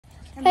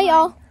Hey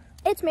y'all,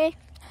 it's me,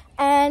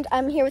 and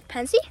I'm here with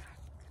Pensy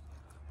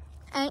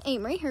and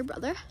Amory, her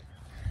brother,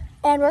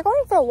 and we're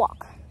going for a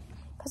walk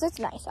because it's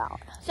nice out.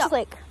 So it's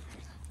like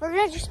we're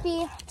gonna just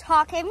be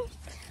talking.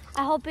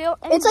 I hope you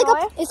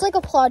enjoy. It's like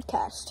a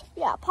podcast.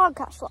 Yeah,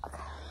 podcast vlog.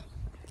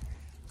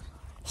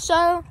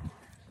 So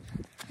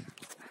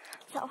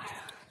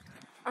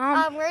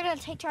we're gonna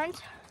take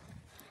turns.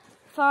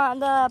 For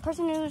the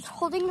person who's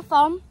holding the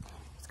phone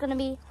is gonna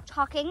be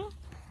talking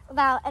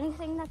about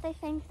anything that they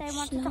think they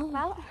want to talk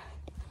about.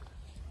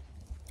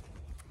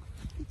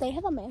 They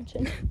have a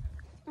mansion.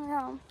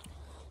 Yeah.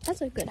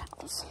 That's a good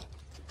house.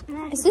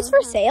 Is this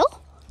for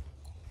sale?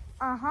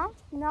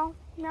 No,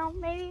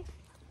 maybe.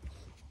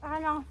 I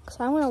don't know. Because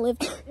I want to live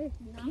there.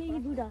 Katie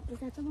Buddha. Is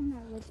that someone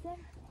that lives there?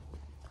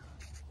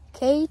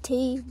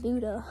 KT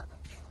Buddha.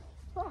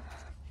 Oh.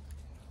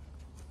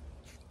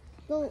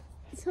 Well,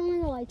 someone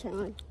in the lights are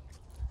on.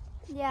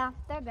 Yeah,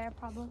 they're there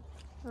probably.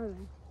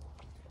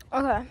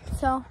 Okay,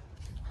 so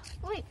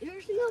Wait,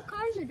 there's no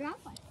cars in the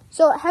driveway.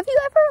 So have you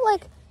ever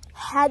like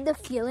had the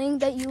feeling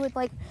that you would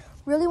like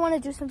really want to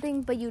do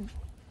something but you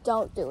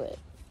don't do it?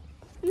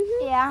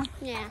 Yeah.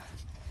 Yeah.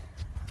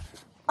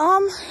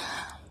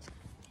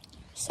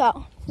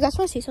 So you guys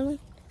want to see something?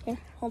 Here,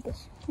 hold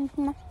this.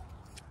 Okay.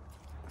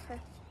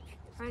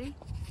 Ready?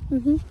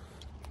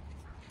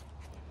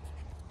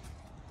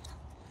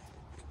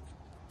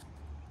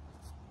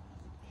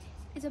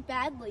 It's a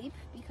bad leap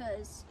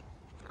because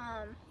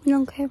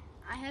Okay.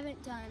 I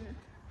haven't done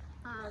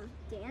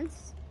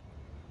dance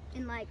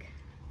in like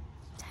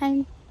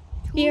 10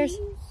 2 years.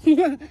 So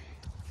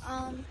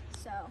hold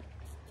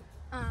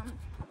on.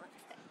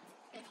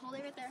 Okay, hold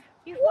it right there.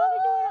 You probably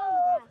do it on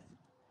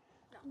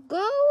the grass.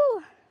 Go.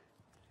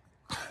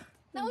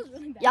 That was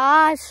really bad.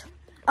 Yes.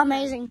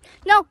 Amazing.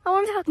 No, I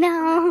want to talk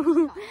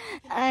now.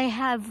 I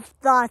have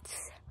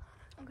thoughts.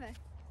 Okay.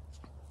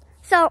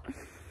 So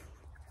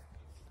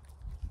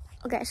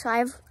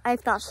I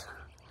have thoughts.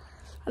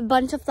 A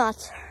bunch of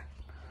thoughts.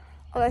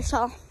 Okay,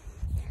 so.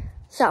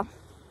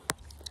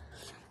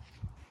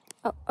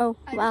 Oh,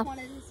 I wow. just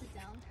wanted to sit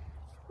down.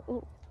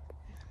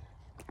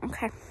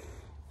 Okay.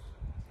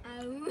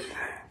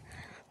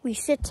 We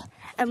sit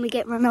and we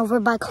get run over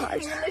by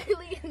cars. You're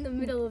literally in the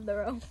middle of the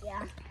road.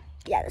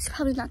 Yeah, that's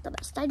probably not the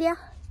best idea,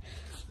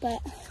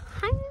 but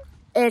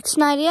it's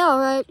an idea, all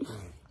right.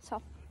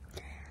 So,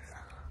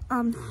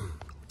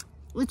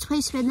 let's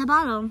play spin the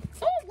bottle.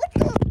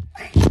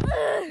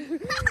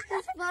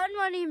 This phone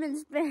won't even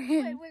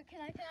spin. Wait,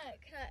 can I?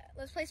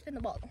 Let's play spin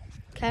the ball.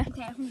 Okay.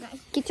 Okay.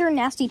 Get your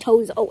nasty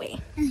toes away.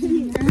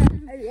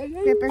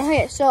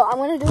 Okay, so I'm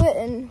gonna do it,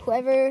 and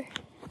whoever,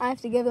 I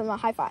have to give them a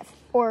high five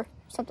or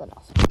something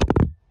else.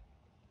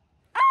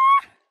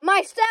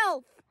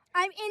 Myself!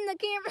 I'm in the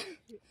camera.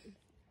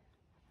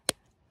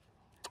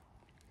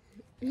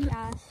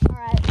 Yes.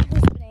 Alright,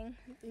 who's spinning?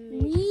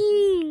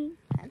 Me.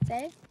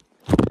 Say.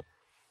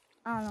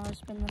 I don't know,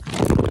 spin this.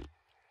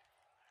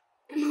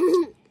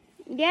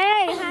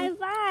 Yay, high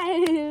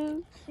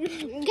five.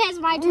 Guess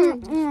my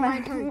turn. My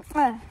turn.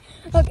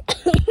 Okay.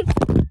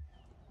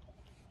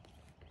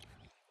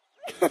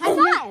 High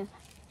five.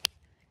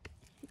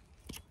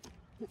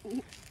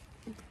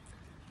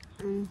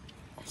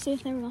 See,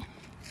 there we go.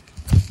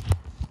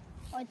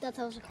 Oh, I thought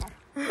that was a car.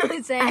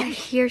 I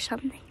hear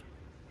something.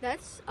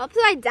 That's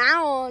upside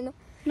down.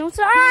 No, it's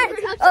not.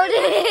 Okay,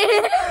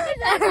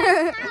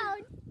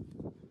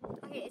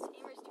 it's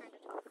Amory's turn to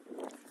talk.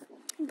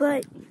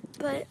 But.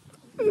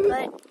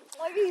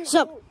 So,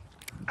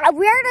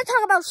 we're gonna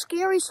talk about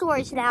scary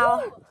stories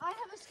now. I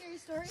have a scary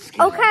story.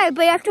 Okay,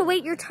 but you have to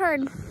wait your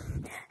turn.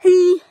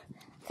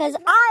 Because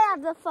I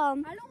have the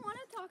phone. I don't want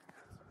to talk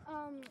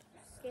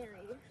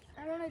scary.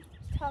 I want to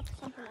talk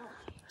something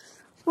else.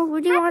 Well,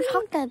 what do you want to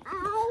talk then?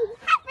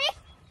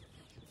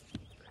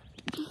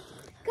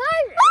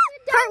 Guys,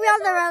 Cartwheel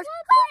on the road.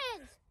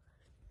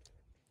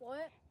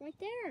 What? right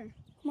there. Oh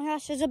my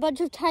gosh, there's a bunch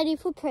of tiny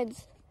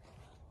footprints.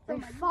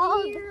 Let's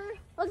follow the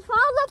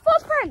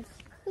footprints.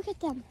 Look at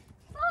them.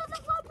 Follow the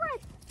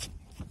footprints.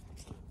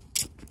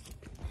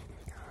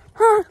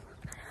 Huh.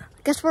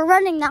 I guess we're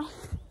running now.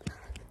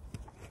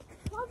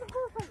 Follow the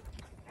footprints.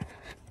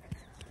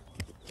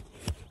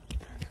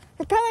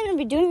 We're probably going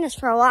to be doing this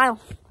for a while.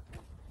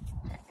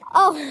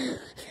 Oh,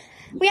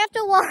 we have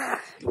to walk.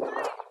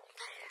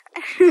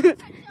 Go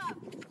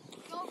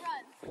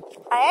run.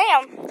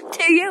 I am.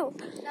 To you.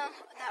 No,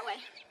 that way.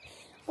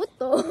 What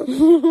the?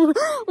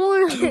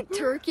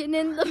 Twerking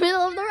in the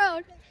middle of the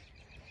road.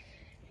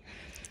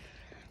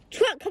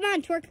 Twerk, come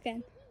on, twerk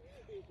again.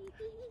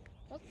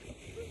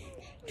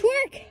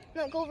 Twerk.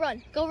 No, go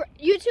run.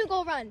 You two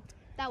go run.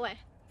 That way.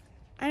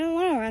 I don't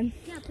want to run.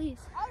 Yeah, please.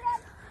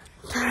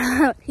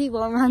 He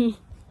won't run.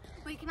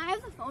 Wait, can I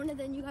have the phone and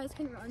then you guys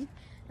can run?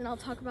 And I'll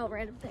talk about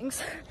random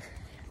things.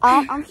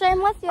 I'm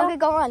staying with you. Okay,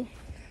 go run.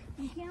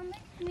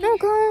 No,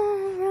 go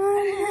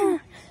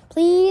run.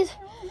 Please.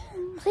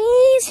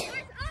 Please.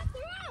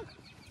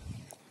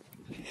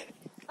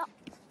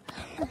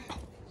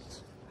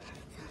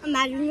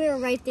 Imagine we were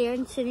right there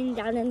and sitting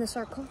down in the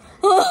circle.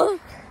 Ooh.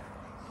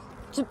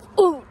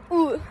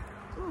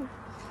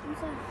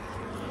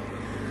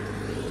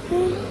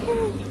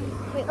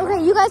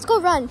 guys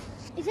go run.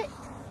 Is it?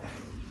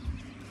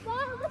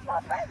 Wow, that's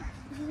not right.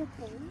 Is it a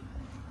phone?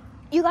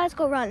 You guys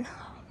go run.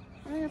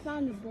 I think I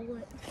found a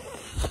bullet.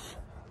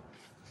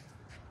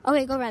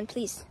 Okay, go run,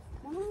 please.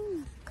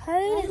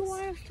 I don't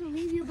want us to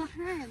leave you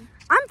behind.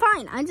 I'm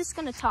fine. I'm just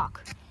gonna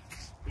talk.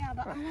 Yeah,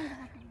 but I want to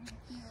have to.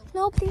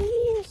 No,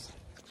 please.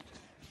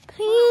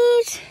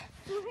 Please.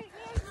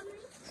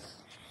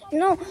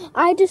 No,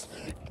 I just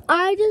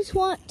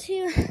want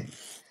to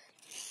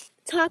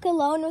talk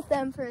alone with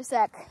them for a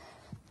sec.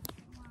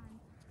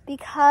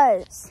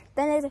 Because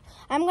then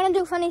I'm gonna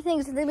do funny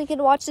things and then we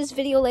can watch this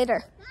video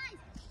later. Guys,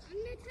 I'm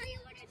gonna tell you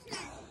what it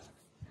says.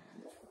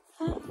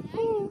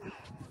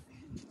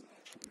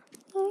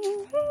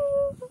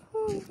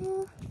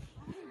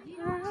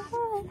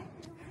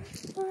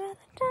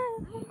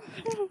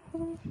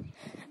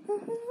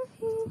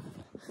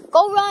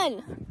 Go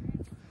run!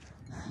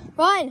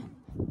 Run!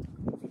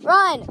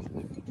 Run!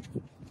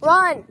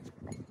 Run!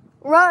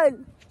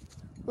 Run!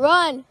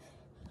 Run!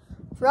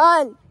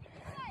 Run!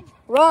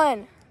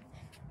 Run!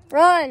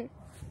 Run!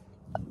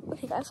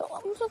 Okay guys, so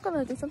I'm just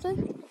gonna do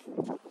something.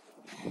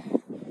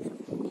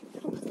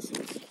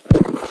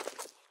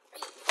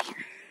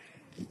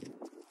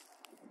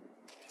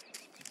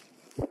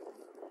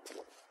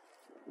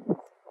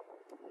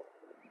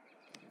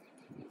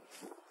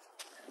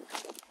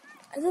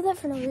 I did that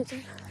for no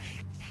reason.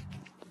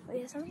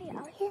 Wait, is somebody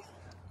out here?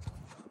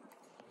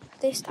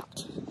 They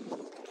stopped.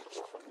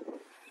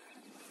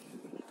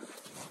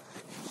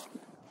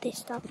 They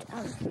stopped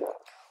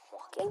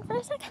walking for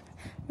a second.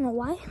 I don't know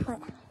why, but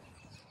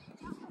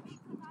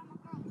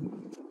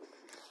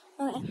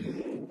okay.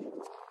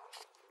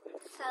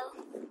 So,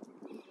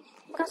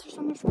 gosh, there's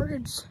so much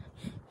birds.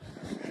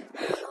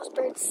 Those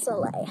birds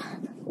slay.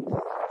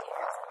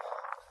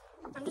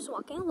 I'm just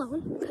walking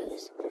alone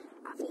because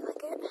I feel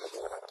like it.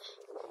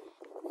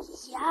 And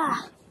yeah,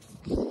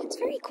 it's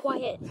very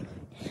quiet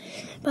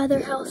by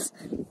their house.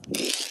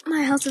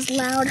 My house is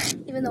loud,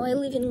 even though I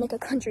live in like a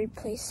country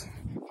place.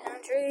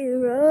 Country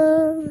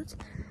roads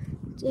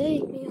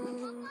take me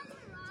home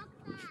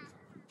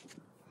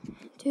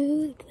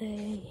to the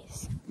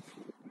place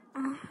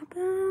I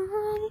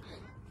belong.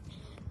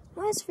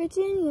 West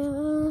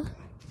Virginia,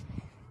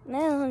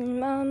 Mountain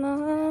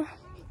Mama,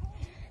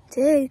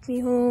 take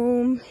me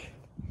home.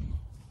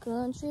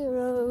 Country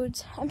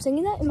roads. I'm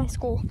singing that in my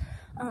school.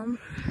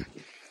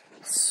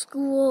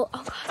 School.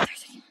 Oh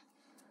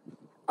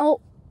God,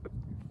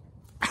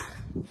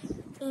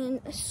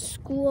 in a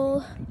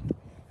school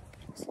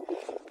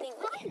thing.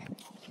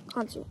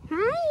 Concert.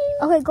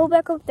 Hi. Okay, go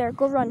back up there.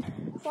 Go run.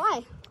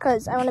 Why?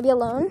 Because I want to be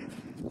alone.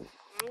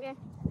 Okay.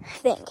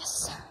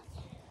 Thanks.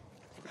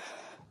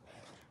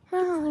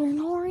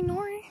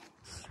 Nori.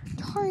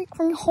 Take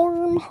me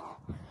home.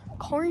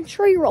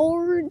 Country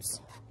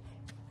roads.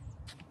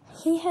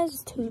 He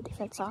has two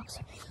different socks.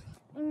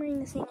 I'm wearing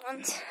the same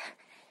ones.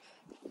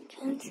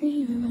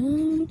 Country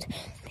roads,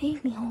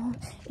 take me home.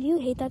 If you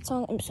hate that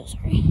song, I'm so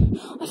sorry.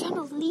 I found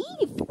a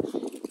leaf.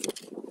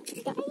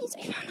 Guys, I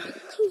found a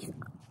leaf.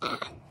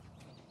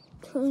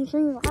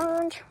 Country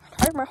roads,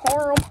 take me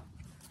home.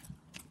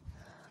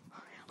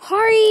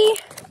 Hurry!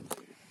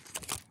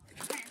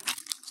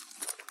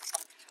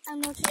 I don't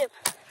know what to do.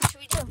 What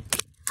should we do?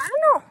 I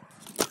don't know.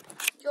 Do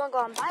you want to go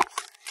on bikes?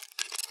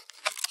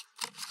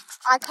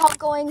 I called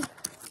going.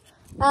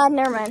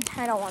 Never mind.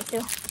 I don't want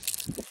to.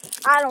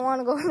 I don't want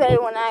to go to bed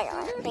when I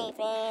got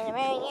anything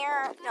right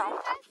here.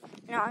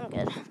 No, I'm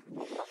good.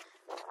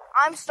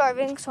 I'm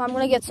starving, so I'm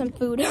gonna get some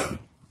food.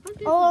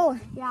 Oh,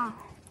 yeah.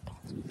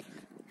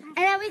 And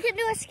then we can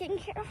do a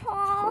skincare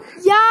haul.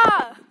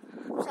 Yeah.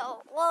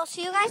 So we'll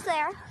see you guys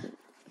there.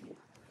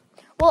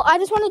 Well, I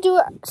just want to do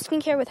a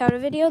skincare without a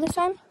video this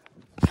time.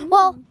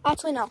 Well,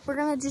 actually, no. We're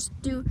gonna just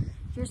do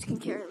your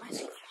skincare and my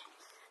skincare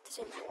at the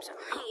same time. So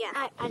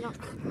yeah, I don't.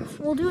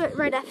 We'll do it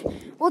right after.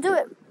 We'll do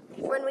it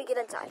when we get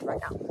inside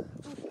right now.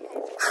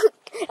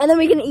 And then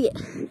we can eat.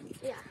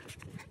 Yeah.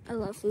 I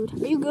love food.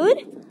 Are you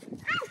good?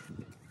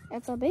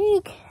 It's so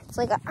big. It's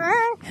like a.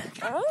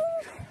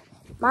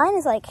 Mine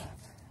is like.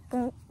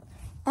 And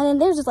then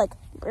theirs is like.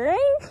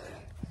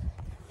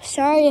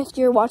 Sorry if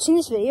you're watching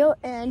this video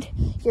and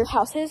your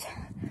houses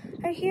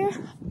are here.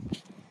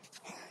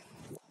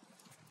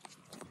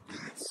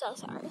 So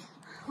sorry.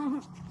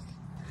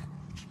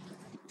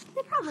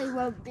 They probably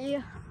won't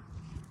be.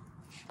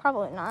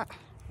 Probably not.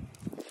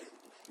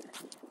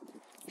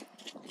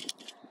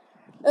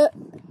 You're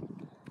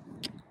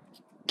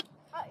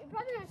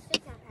probably gonna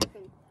stick that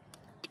happy.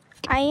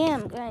 I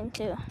am going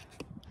to.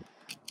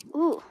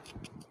 Ooh.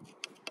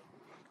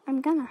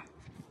 I'm gonna.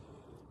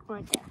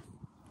 Right there.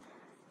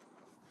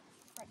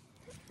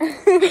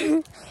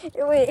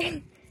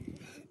 Wait.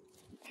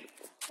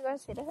 You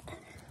guys see that?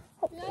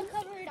 You gotta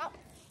cover it up.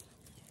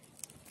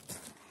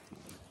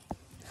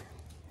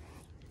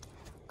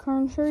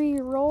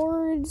 Country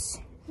roads.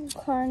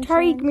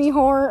 Take me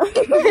home.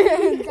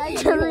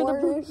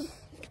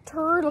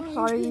 Turtle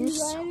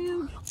parties.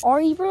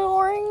 Are you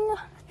boring?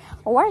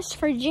 West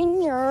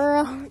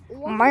Virginia.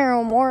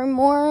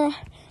 More.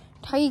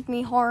 Take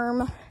me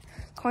home.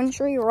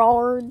 Country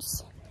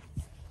roads.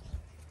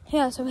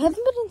 Yeah, so we haven't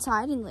been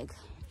inside in like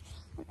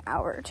an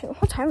hour or two.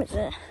 What time is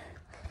it?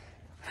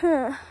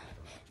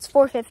 It's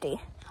 4:50.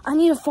 I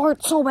need a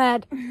fart so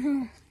bad.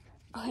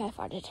 Okay, I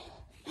farted.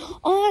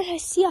 Oh my gosh, I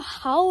see a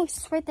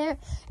house right there.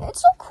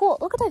 It's so cool.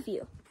 Look at that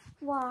view.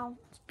 Wow.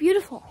 It's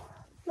beautiful.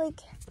 Like,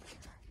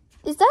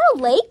 is that a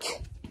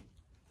lake?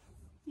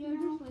 Yeah,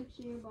 just like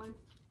nearby.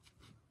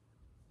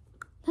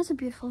 That's a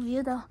beautiful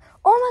view though.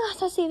 Oh my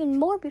gosh, that's even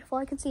more beautiful.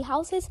 I can see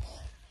houses.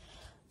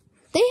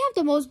 They have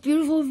the most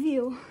beautiful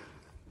view.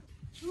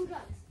 Who does?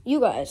 You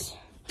guys.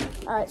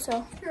 Alright,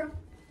 so True.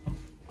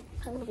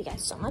 I love you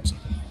guys so much.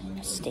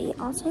 Stay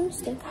awesome,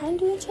 stay kind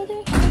to each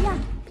other. Yeah,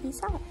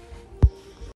 peace out.